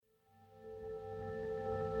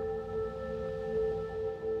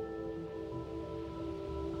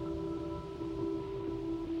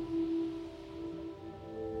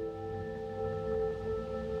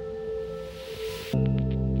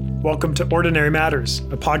Welcome to Ordinary Matters,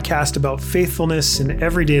 a podcast about faithfulness in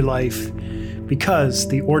everyday life because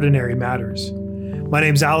the ordinary matters. My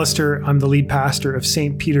name's Alistair. I'm the lead pastor of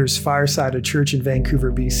St. Peter's Fireside Church in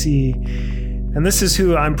Vancouver, BC. And this is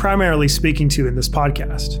who I'm primarily speaking to in this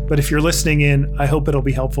podcast. But if you're listening in, I hope it'll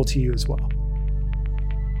be helpful to you as well.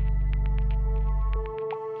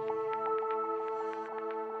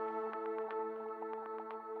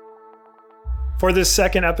 For this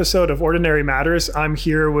second episode of Ordinary Matters, I'm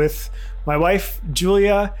here with my wife,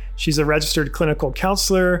 Julia. She's a registered clinical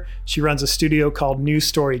counselor. She runs a studio called New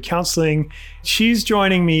Story Counseling. She's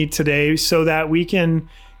joining me today so that we can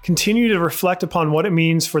continue to reflect upon what it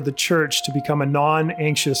means for the church to become a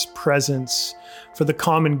non-anxious presence for the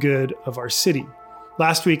common good of our city.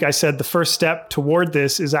 Last week, I said the first step toward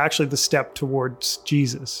this is actually the step towards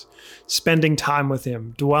Jesus, spending time with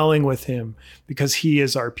him, dwelling with him, because he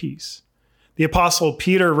is our peace. The Apostle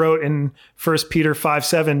Peter wrote in 1 Peter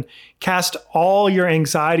 5:7, cast all your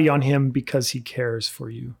anxiety on him because he cares for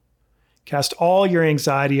you. Cast all your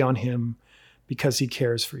anxiety on him because he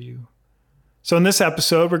cares for you. So in this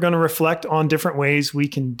episode, we're going to reflect on different ways we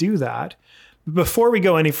can do that. But before we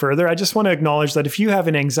go any further, I just want to acknowledge that if you have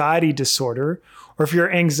an anxiety disorder, or if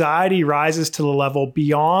your anxiety rises to the level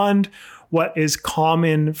beyond what is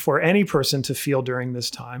common for any person to feel during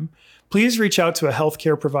this time, please reach out to a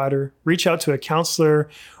healthcare provider, reach out to a counselor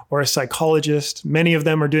or a psychologist. Many of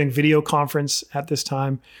them are doing video conference at this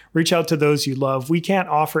time. Reach out to those you love. We can't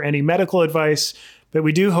offer any medical advice, but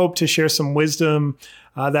we do hope to share some wisdom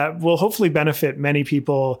that will hopefully benefit many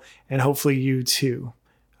people and hopefully you too.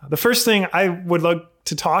 The first thing I would like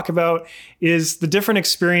to talk about is the different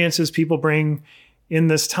experiences people bring in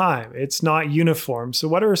this time. It's not uniform. So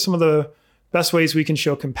what are some of the best ways we can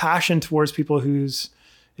show compassion towards people whose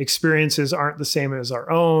experiences aren't the same as our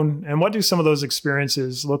own? And what do some of those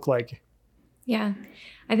experiences look like? Yeah,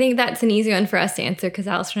 I think that's an easy one for us to answer because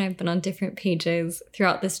Alistair and I have been on different pages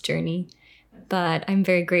throughout this journey. But I'm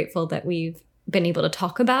very grateful that we've been able to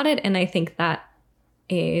talk about it. And I think that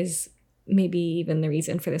is maybe even the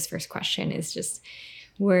reason for this first question is just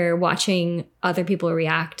we're watching other people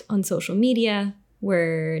react on social media.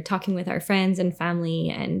 We're talking with our friends and family,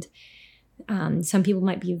 and some people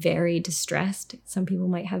might be very distressed. Some people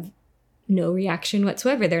might have no reaction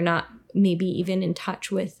whatsoever. They're not maybe even in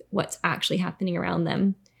touch with what's actually happening around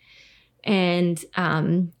them. And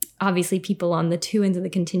obviously people on the two ends of the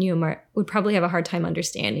continuum would probably have a hard time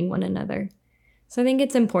understanding one another. So I think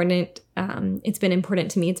it's important. It's been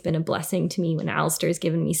important to me. It's been a blessing to me when Alistair has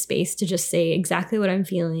given me space to just say exactly what I'm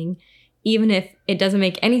feeling, even if it doesn't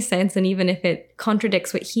make any sense and even if it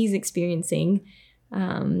contradicts what he's experiencing.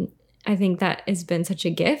 I think that has been such a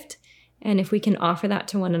gift. And if we can offer that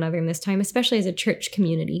to one another in this time, especially as a church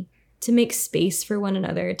community, to make space for one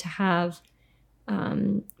another, to have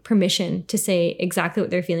permission to say exactly what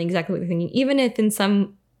they're feeling, exactly what they're thinking, even if in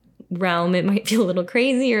some realm it might feel a little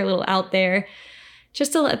crazy or a little out there,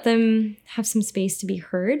 just to let them have some space to be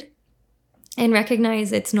heard and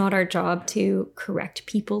recognize it's not our job to correct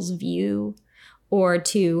people's view or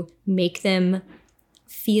to make them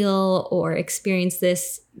feel or experience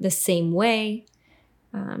this the same way,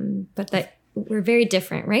 but that we're very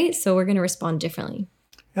different, right? So we're going to respond differently.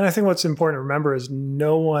 And I think what's important to remember is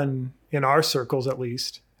no one in our circles, at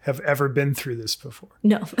least, have ever been through this before.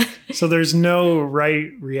 No. So there's no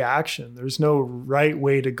right reaction. There's no right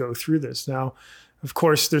way to go through this. Now, of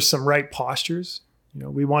course, there's some right postures.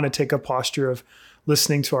 We want to take a posture of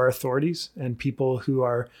listening to our authorities and people who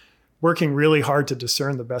are working really hard to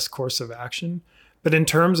discern the best course of action. But in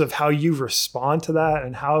terms of how you respond to that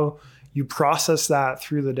and how you process that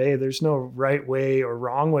through the day, there's no right way or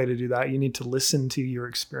wrong way to do that. You need to listen to your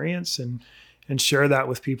experience and share that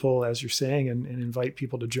with people, as you're saying, and invite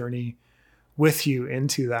people to journey with you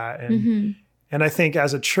into that. And I think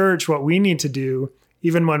as a church, what we need to do,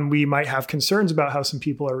 even when we might have concerns about how some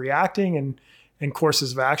people are reacting and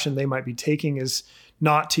courses of action they might be taking, is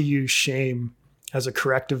not to use shame as a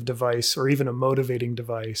corrective device or even a motivating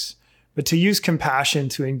device, but to use compassion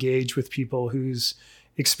to engage with people whose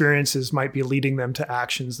experiences might be leading them to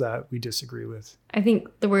actions that we disagree with. I think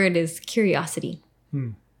the word is curiosity,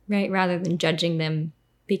 right? Rather than judging them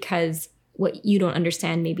because what you don't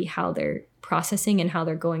understand maybe how they're processing and how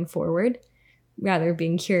they're going forward, rather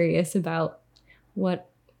being curious about what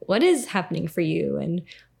is happening for you and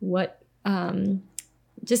what,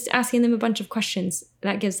 just asking them a bunch of questions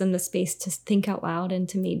that gives them the space to think out loud and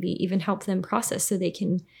to maybe even help them process so they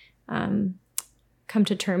can come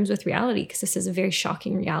to terms with reality, because this is a very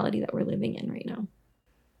shocking reality that we're living in right now.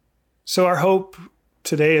 So our hope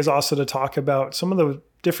today is also to talk about some of the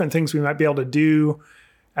different things we might be able to do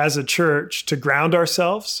as a church to ground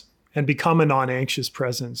ourselves and become a non-anxious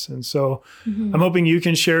presence. And so I'm hoping you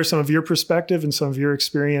can share some of your perspective and some of your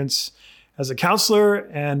experience as a counselor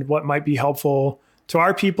and what might be helpful to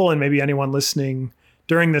our people and maybe anyone listening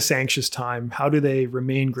during this anxious time. How do they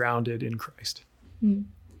remain grounded in Christ?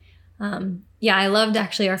 Yeah, I loved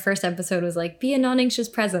actually our first episode was like, be a non-anxious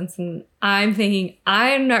presence. And I'm thinking,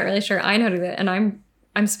 I'm not really sure I know how to do that. And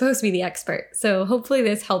I'm supposed to be the expert. So hopefully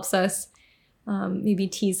this helps us maybe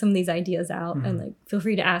tease some of these ideas out and like feel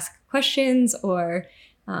free to ask questions or,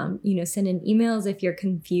 send in emails if you're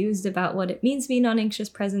confused about what it means to be a non-anxious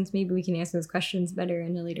presence. Maybe we can answer those questions better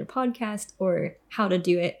in a later podcast or how to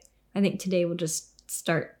do it. I think today we'll just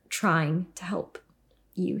start trying to help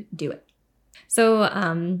you do it. So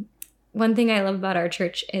one thing I love about our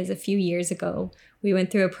church is a few years ago, we went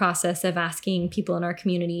through a process of asking people in our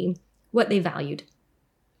community what they valued,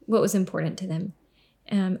 what was important to them.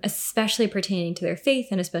 Especially pertaining to their faith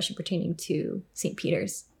and especially pertaining to St.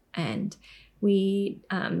 Peter's. And we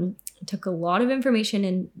took a lot of information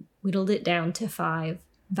and whittled it down to 5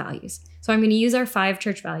 values. So I'm going to use our 5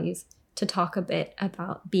 church values to talk a bit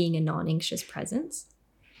about being a non-anxious presence.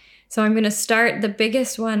 So I'm going to start the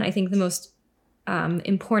biggest one, I think the most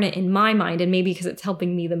important in my mind, and maybe because it's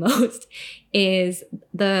helping me the most, is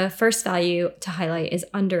the first value to highlight is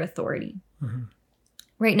under authority.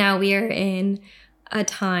 Right now we are in a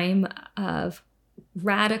time of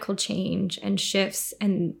radical change and shifts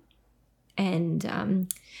and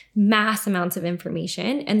mass amounts of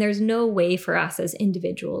information. And there's no way for us as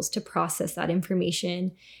individuals to process that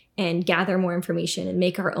information and gather more information and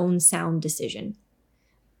make our own sound decision.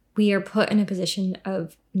 We are put in a position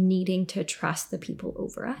of needing to trust the people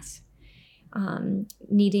over us,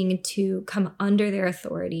 needing to come under their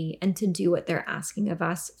authority and to do what they're asking of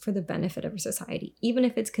us for the benefit of our society, even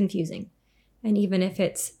if it's confusing. And even if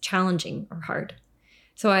it's challenging or hard.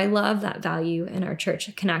 So I love that value in our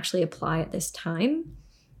church can actually apply at this time.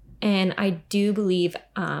 And I do believe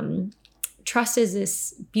trust is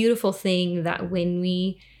this beautiful thing that when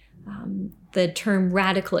we, the term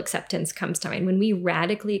radical acceptance comes to mind. When we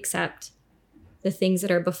radically accept the things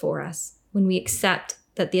that are before us, when we accept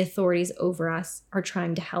that the authorities over us are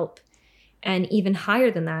trying to help, and even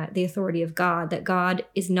higher than that, the authority of God, that God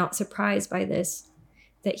is not surprised by this,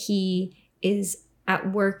 that he is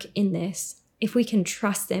at work in this. If we can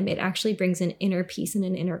trust them, it actually brings an inner peace and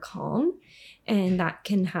an inner calm. And that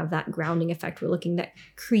can have that grounding effect we're looking that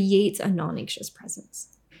creates a non-anxious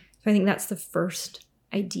presence. So I think that's the first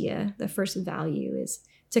idea. The first value is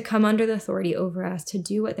to come under the authority over us, to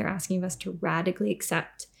do what they're asking of us, to radically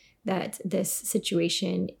accept that this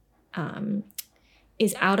situation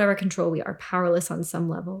is out of our control. We are powerless on some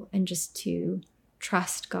level, and just to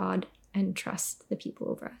trust God and trust the people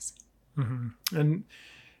over us. And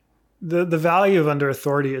the value of under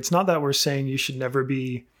authority, it's not that we're saying you should never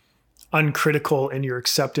be uncritical in your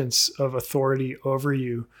acceptance of authority over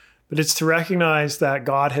you, but it's to recognize that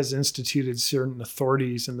God has instituted certain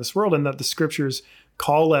authorities in this world and that the scriptures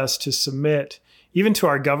call us to submit even to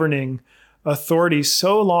our governing authorities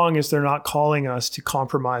so long as they're not calling us to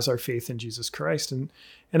compromise our faith in Jesus Christ. And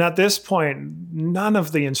at this point, none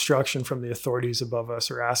of the instruction from the authorities above us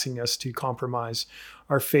are asking us to compromise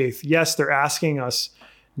our faith. Yes, they're asking us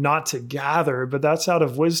not to gather, but that's out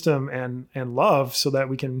of wisdom and love so that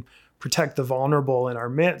we can protect the vulnerable in our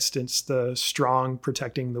midst. It's the strong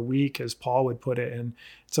protecting the weak, as Paul would put it, and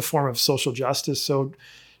it's a form of social justice. So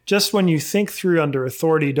just when you think through under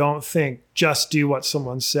authority, don't think just do what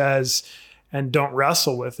someone says and don't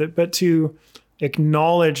wrestle with it, but to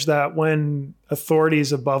acknowledge that when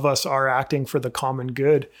authorities above us are acting for the common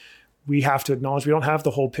good, we have to acknowledge we don't have the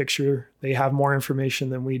whole picture. They have more information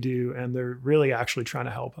than we do, and they're really actually trying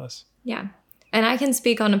to help us. Yeah. And I can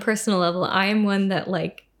speak on a personal level. I am one that,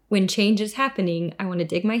 like, when change is happening, I want to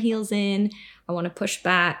dig my heels in. I want to push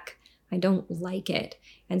back. I don't like it.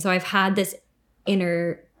 And so I've had this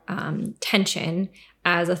inner tension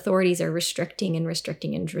as authorities are restricting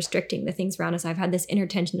the things around us. I've had this inner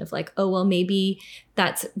tension of like, oh, well, maybe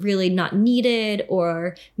that's really not needed,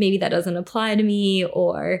 or maybe that doesn't apply to me,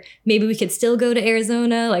 or maybe we could still go to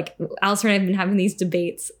Arizona. Like Alistair and I have been having these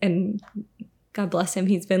debates, and God bless him,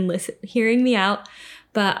 he's been hearing me out.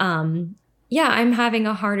 But yeah, I'm having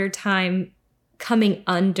a harder time coming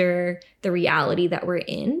under the reality that we're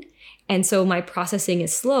in. And so my processing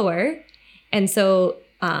is slower. And so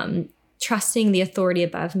trusting the authority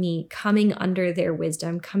above me, coming under their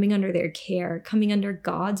wisdom, coming under their care, coming under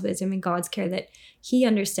God's wisdom and God's care, that he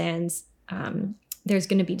understands there's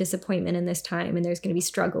going to be disappointment in this time and there's going to be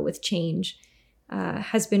struggle with change,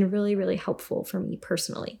 has been really, really helpful for me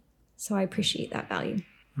personally. So I appreciate that value.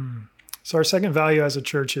 So our second value as a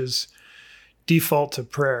church is default to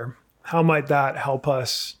prayer. How might that help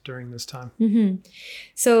us during this time?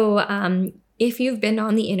 So if you've been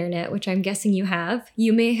on the internet, which I'm guessing you have,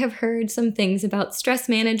 you may have heard some things about stress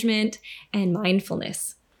management and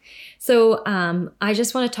mindfulness. So I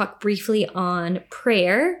just want to talk briefly on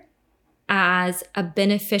prayer as a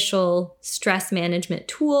beneficial stress management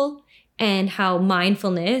tool and how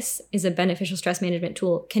mindfulness is a beneficial stress management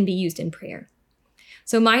tool can be used in prayer.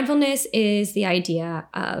 So mindfulness is the idea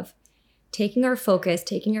of taking our focus,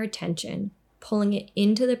 taking our attention, pulling it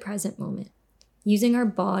into the present moment, using our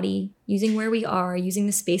body, using where we are, using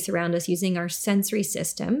the space around us, using our sensory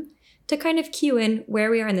system to kind of cue in where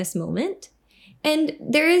we are in this moment. And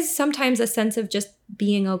there is sometimes a sense of just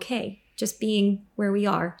being okay, just being where we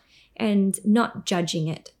are and not judging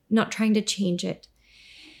it, not trying to change it.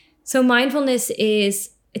 So mindfulness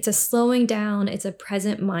it's a slowing down, it's a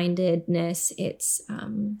present-mindedness, it's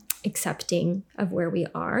accepting of where we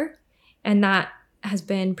are. And that has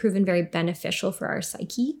been proven very beneficial for our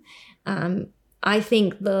psyche. I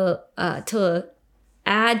think to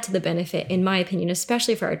add to the benefit, in my opinion,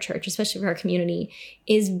 especially for our church, especially for our community,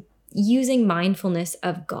 is using mindfulness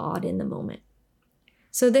of God in the moment.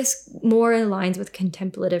 So this more aligns with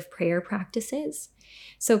contemplative prayer practices.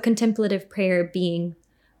 So contemplative prayer being,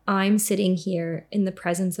 I'm sitting here in the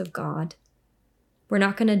presence of God. We're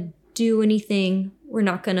not going to do anything. We're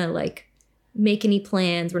not going to make any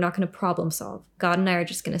plans. We're not going to problem solve. God and I are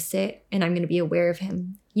just going to sit and I'm going to be aware of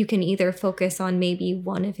him. You can either focus on maybe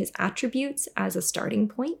one of his attributes as a starting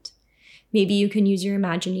point. Maybe you can use your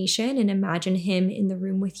imagination and imagine him in the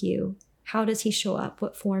room with you. How does he show up?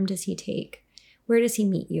 What form does he take? Where does he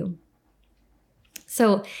meet you?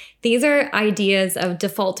 So these are ideas of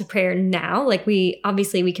default to prayer now. We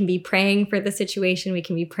can be praying for the situation. We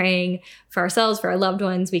can be praying for ourselves, for our loved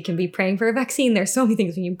ones. We can be praying for a vaccine. There's so many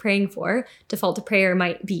things we can be praying for. Default to prayer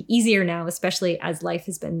might be easier now, especially as life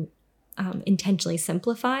has been intentionally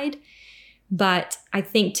simplified. But I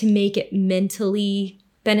think to make it mentally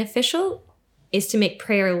beneficial is to make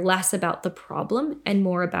prayer less about the problem and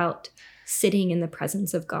more about sitting in the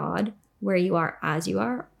presence of God, where you are as you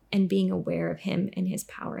are, and being aware of him and his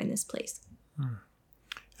power in this place.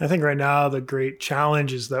 I think right now the great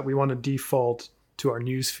challenge is that we want to default to our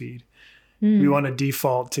news feed. We want to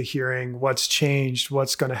default to hearing what's changed,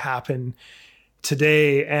 what's going to happen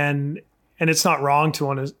today. And it's not wrong to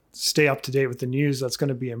want to stay up to date with the news. That's going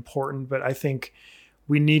to be important. But I think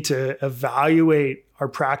we need to evaluate our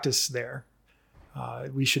practice there.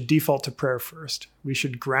 We should default to prayer first. We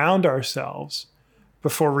should ground ourselves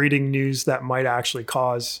before reading news that might actually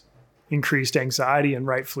cause increased anxiety, and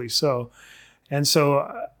rightfully so. And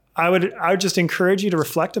so I would just encourage you to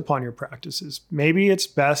reflect upon your practices. Maybe it's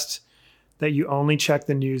best that you only check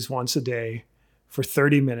the news once a day for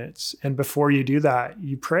 30 minutes. And before you do that,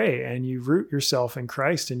 you pray and you root yourself in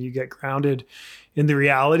Christ and you get grounded in the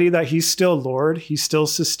reality that he's still Lord. He's still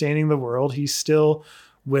sustaining the world. He's still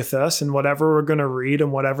with us, and whatever we're going to read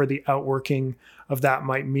and whatever the outworking of that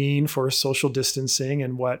might mean for social distancing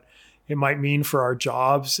and what it might mean for our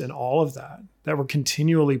jobs and all of that we're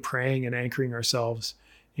continually praying and anchoring ourselves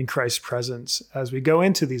in Christ's presence as we go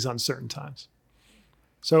into these uncertain times.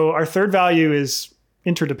 So our third value is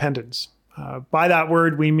interdependence. By that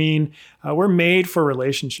word, we mean we're made for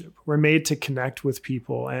relationship. We're made to connect with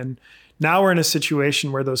people. And now we're in a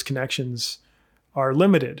situation where those connections are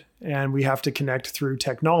limited and we have to connect through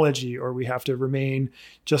technology, or we have to remain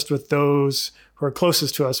just with those who are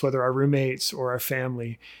closest to us, whether our roommates or our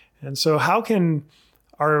family. And so how can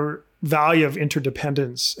our value of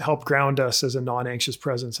interdependence help ground us as a non-anxious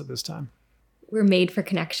presence at this time? We're made for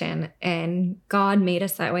connection, and God made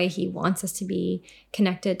us that way. He wants us to be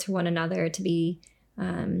connected to one another, to be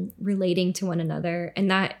relating to one another. And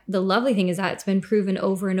that the lovely thing is that it's been proven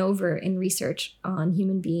over and over in research on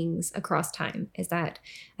human beings across time, is that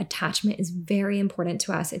attachment is very important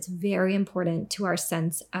to us. It's very important to our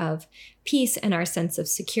sense of peace and our sense of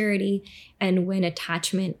security. And when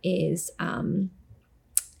attachment is,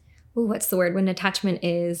 when attachment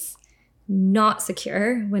is not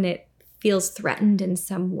secure, when it feels threatened in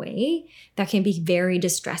some way, that can be very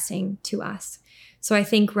distressing to us. So I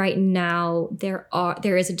think right now there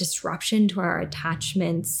is a disruption to our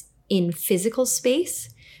attachments in physical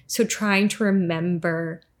space. So trying to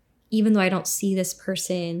remember, even though I don't see this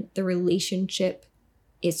person, the relationship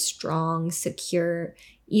is strong, secure,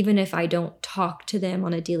 even if I don't talk to them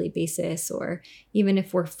on a daily basis, or even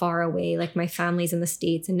if we're far away, like my family's in the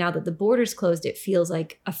States. And now that the border's closed, it feels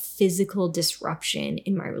like a physical disruption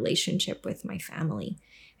in my relationship with my family.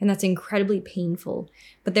 And that's incredibly painful.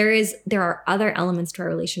 But there are other elements to our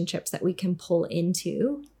relationships that we can pull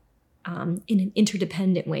into in an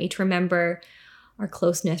interdependent way to remember, our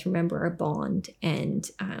closeness, remember our bond, and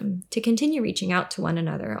to continue reaching out to one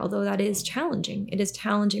another, although that is challenging. It is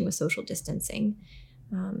challenging with social distancing.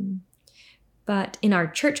 But in our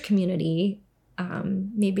church community,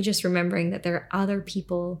 maybe just remembering that there are other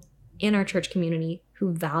people in our church community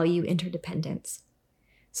who value interdependence.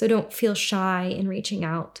 So don't feel shy in reaching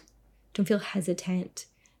out. Don't feel hesitant.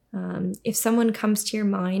 If someone comes to your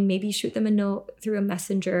mind, maybe shoot them a note through a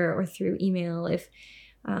messenger or through email. If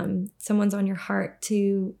someone's on your heart,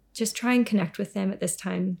 to just try and connect with them at this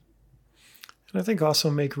time. And I think also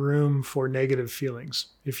make room for negative feelings.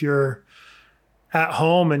 If you're at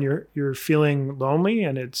home and you're feeling lonely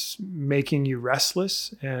and it's making you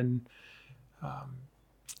restless and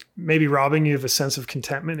maybe robbing you of a sense of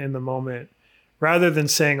contentment in the moment, rather than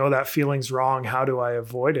saying, oh, that feeling's wrong, how do I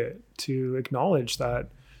avoid it? To acknowledge that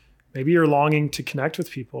maybe you're longing to connect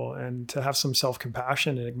with people and to have some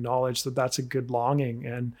self-compassion and acknowledge that that's a good longing,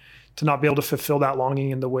 and to not be able to fulfill that longing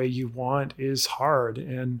in the way you want is hard.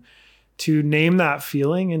 And to name that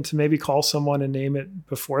feeling and to maybe call someone and name it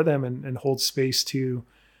before them and hold space to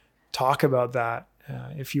talk about that.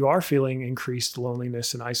 If you are feeling increased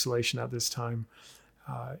loneliness and isolation at this time,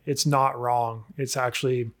 it's not wrong. It's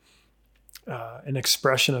actually an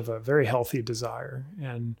expression of a very healthy desire.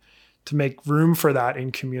 And to make room for that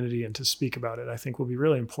in community and to speak about it, I think will be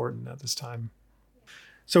really important at this time.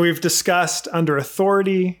 So we've discussed under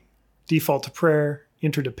authority, default to prayer,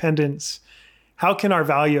 interdependence. How can our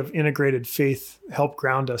value of integrated faith help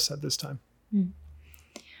ground us at this time?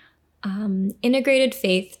 Integrated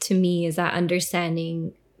faith to me is that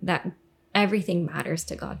understanding that everything matters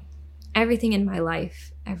to God. Everything in my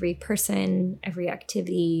life, every person, every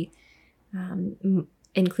activity,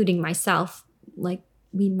 including myself, like,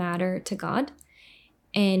 we matter to God.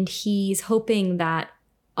 And he's hoping that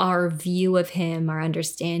our view of him, our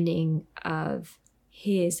understanding of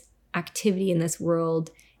his activity in this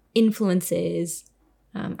world influences,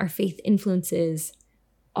 our faith influences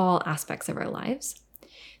all aspects of our lives.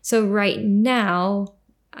 So right now,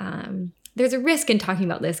 there's a risk in talking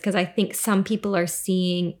about this because I think some people are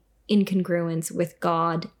seeing incongruence with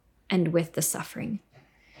God and with the suffering.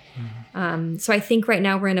 So I think right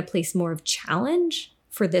now we're in a place more of challenge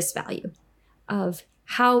for this value of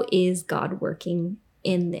how is God working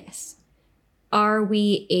in this? Are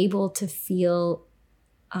we able to feel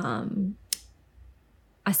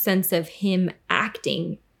a sense of him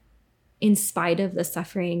acting in spite of the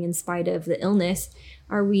suffering, in spite of the illness?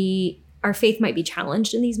 Our faith might be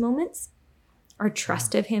challenged in these moments. Our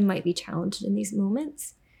trust of him might be challenged in these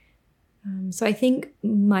moments. So I think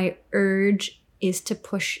my urge is to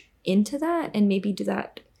push into that and maybe do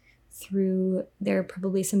that through, there are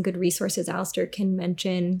probably some good resources Alistair can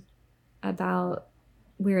mention about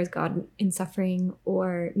where is God in suffering,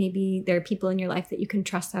 or maybe there are people in your life that you can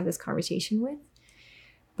trust to have this conversation with.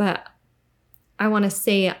 But I want to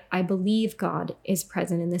say, I believe God is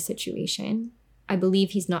present in this situation. I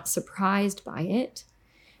believe he's not surprised by it.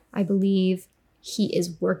 I believe he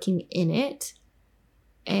is working in it.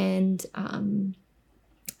 And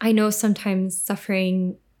I know sometimes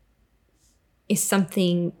suffering is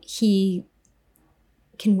something he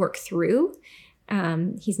can work through.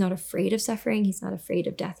 He's not afraid of suffering. He's not afraid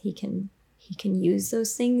of death. He can use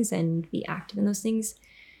those things and be active in those things.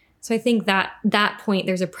 So I think that point,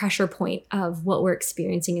 there's a pressure point of what we're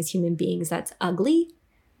experiencing as human beings that's ugly,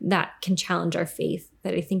 that can challenge our faith,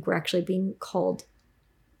 that I think we're actually being called,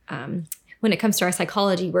 when it comes to our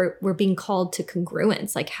psychology, we're being called to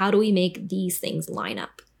congruence. Like, how do we make these things line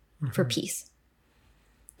up for peace,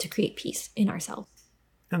 to create peace in ourselves?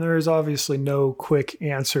 And there is obviously no quick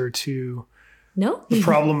answer to the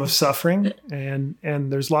problem of suffering. And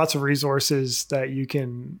there's lots of resources that you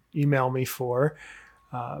can email me for.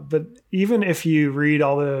 But even if you read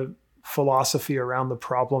all the philosophy around the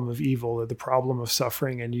problem of evil or the problem of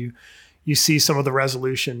suffering, and you see some of the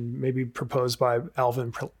resolution maybe proposed by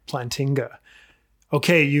Alvin Plantinga,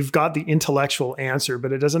 okay, you've got the intellectual answer,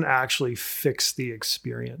 but it doesn't actually fix the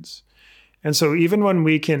experience. And so even when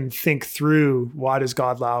we can think through why does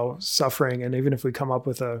God allow suffering, and even if we come up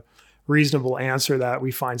with a reasonable answer that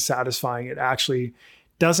we find satisfying, it actually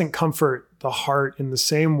doesn't comfort the heart in the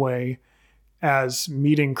same way as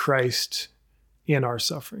meeting Christ in our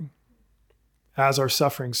suffering, as our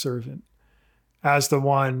suffering servant, as the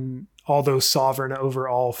one, although sovereign over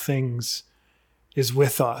all things, is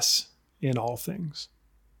with us in all things,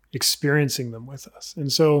 experiencing them with us.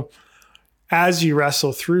 And so as you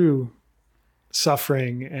wrestle through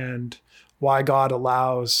suffering and why God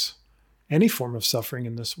allows any form of suffering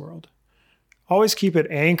in this world, always keep it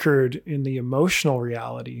anchored in the emotional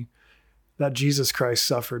reality that Jesus Christ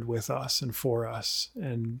suffered with us and for us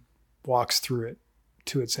and walks through it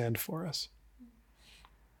to its end for us.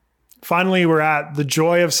 Finally, we're at the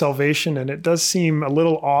joy of salvation, and it does seem a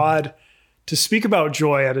little odd to speak about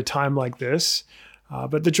joy at a time like this.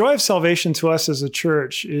 But the joy of salvation to us as a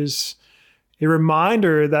church is a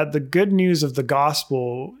reminder that the good news of the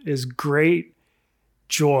gospel is great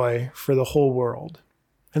joy for the whole world.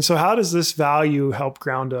 And so how does this value help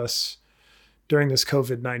ground us during this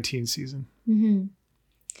COVID-19 season? Mm-hmm.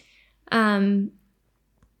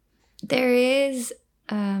 There is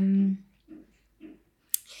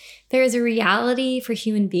a reality for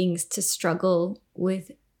human beings to struggle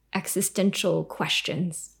with existential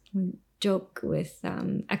questions. We joke with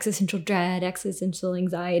existential dread, existential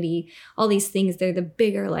anxiety, all these things. They're the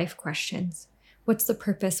bigger life questions. What's the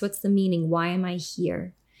purpose? What's the meaning? Why am I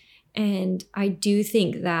here? And I do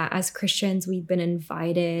think that as Christians, we've been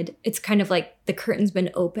invited. It's kind of like the curtain's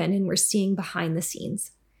been open and we're seeing behind the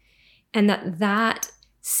scenes. And that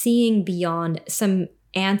seeing beyond some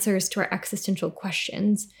answers to our existential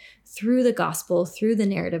questions through the gospel, through the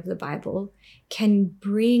narrative of the Bible, can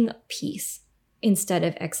bring peace instead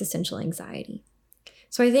of existential anxiety.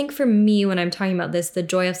 So I think for me, when I'm talking about this, the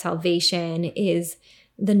joy of salvation is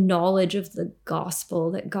the knowledge of the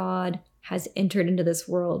gospel that God has entered into this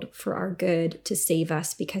world for our good to save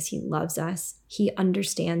us because he loves us. He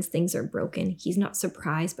understands things are broken. He's not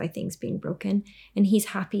surprised by things being broken, and he's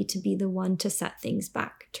happy to be the one to set things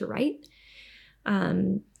back to right.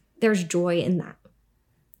 There's joy in that.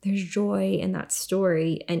 There's joy in that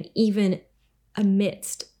story. And even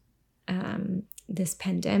amidst this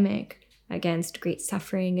pandemic, against great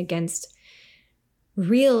suffering, against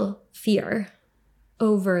real fear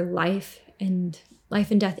over life and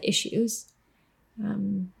death issues,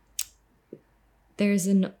 there's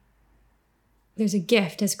a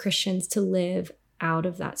gift as Christians to live out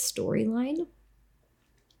of that storyline.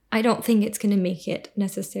 I don't think it's going to make it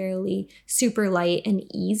necessarily super light and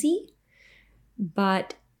easy,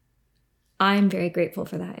 but I'm very grateful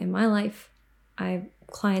for that in my life. I have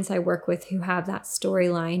clients I work with who have that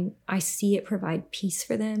storyline. I see it provide peace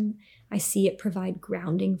for them. I see it provide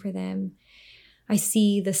grounding for them. I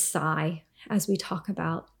see the sigh as we talk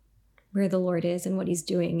about where the Lord is and what he's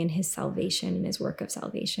doing in his salvation and his work of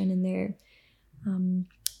salvation. And there,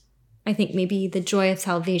 I think maybe the joy of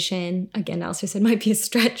salvation, again, Alistair said, might be a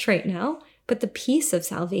stretch right now, but the peace of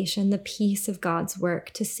salvation, the peace of God's work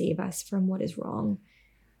to save us from what is wrong,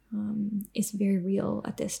 is very real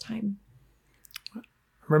at this time. I'm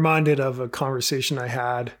reminded of a conversation I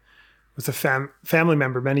had with a family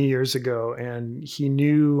member many years ago, and he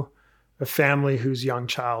knew a family whose young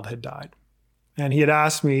child had died. And he had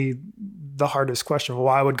asked me the hardest question: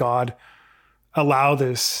 why would God allow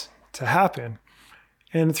this to happen?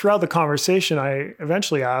 And throughout the conversation, I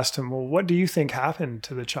eventually asked him, well, what do you think happened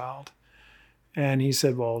to the child? And he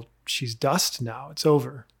said, well, she's dust now. It's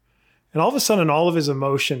over. And all of a sudden, all of his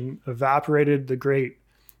emotion evaporated. The great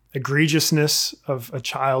egregiousness of a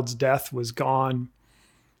child's death was gone.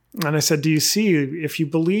 And I said, do you see, if you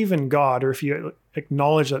believe in God, or if you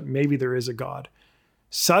acknowledge that maybe there is a God,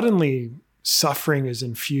 suddenly suffering is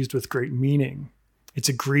infused with great meaning. It's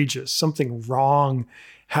egregious. Something wrong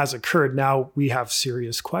has occurred. Now we have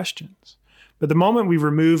serious questions. But the moment we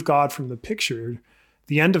remove God from the picture,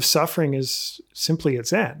 the end of suffering is simply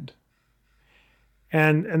its end.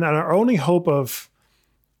 And that our only hope of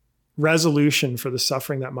resolution for the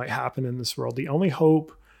suffering that might happen in this world, the only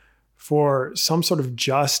hope for some sort of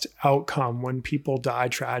just outcome when people die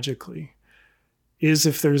tragically, is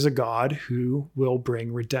if there's a God who will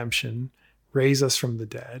bring redemption, raise us from the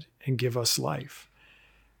dead, and give us life.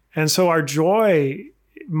 And so our joy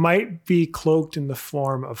might be cloaked in the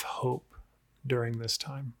form of hope during this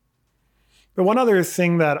time. But one other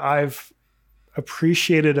thing that I've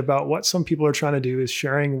appreciated about what some people are trying to do is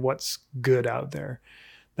sharing what's good out there.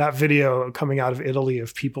 That video coming out of Italy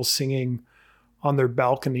of people singing on their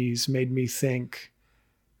balconies made me think,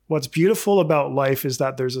 what's beautiful about life is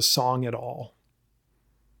that there's a song at all.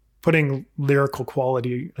 Putting lyrical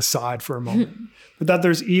quality aside for a moment, but that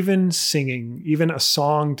there's even singing, even a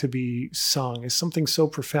song to be sung, is something so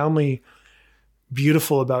profoundly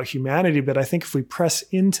beautiful about humanity. But I think if we press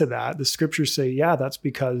into that, the scriptures say, yeah, that's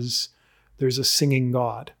because there's a singing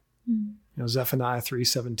God. You know, Zephaniah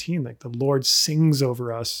 3:17, like the Lord sings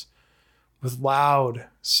over us with loud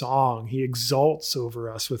song. He exalts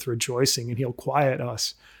over us with rejoicing, and he'll quiet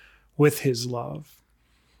us with his love.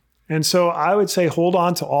 And so I would say hold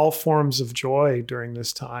on to all forms of joy during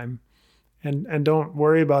this time, and don't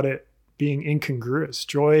worry about it being incongruous.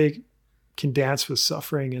 Joy can dance with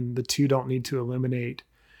suffering, and the two don't need to eliminate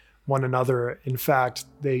one another. In fact,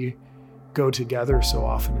 they go together so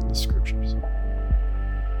often in the scriptures.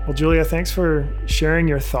 Well, Julia, thanks for sharing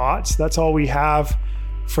your thoughts. That's all we have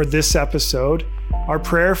for this episode. Our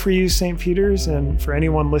prayer for you, St. Peter's, and for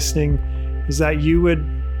anyone listening is that you would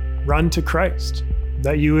run to Christ,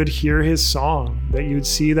 that you would hear his song, that you would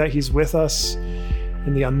see that he's with us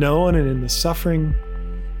in the unknown and in the suffering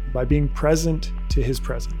by being present to his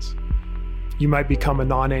presence. You might become a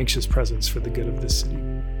non-anxious presence for the good of this city.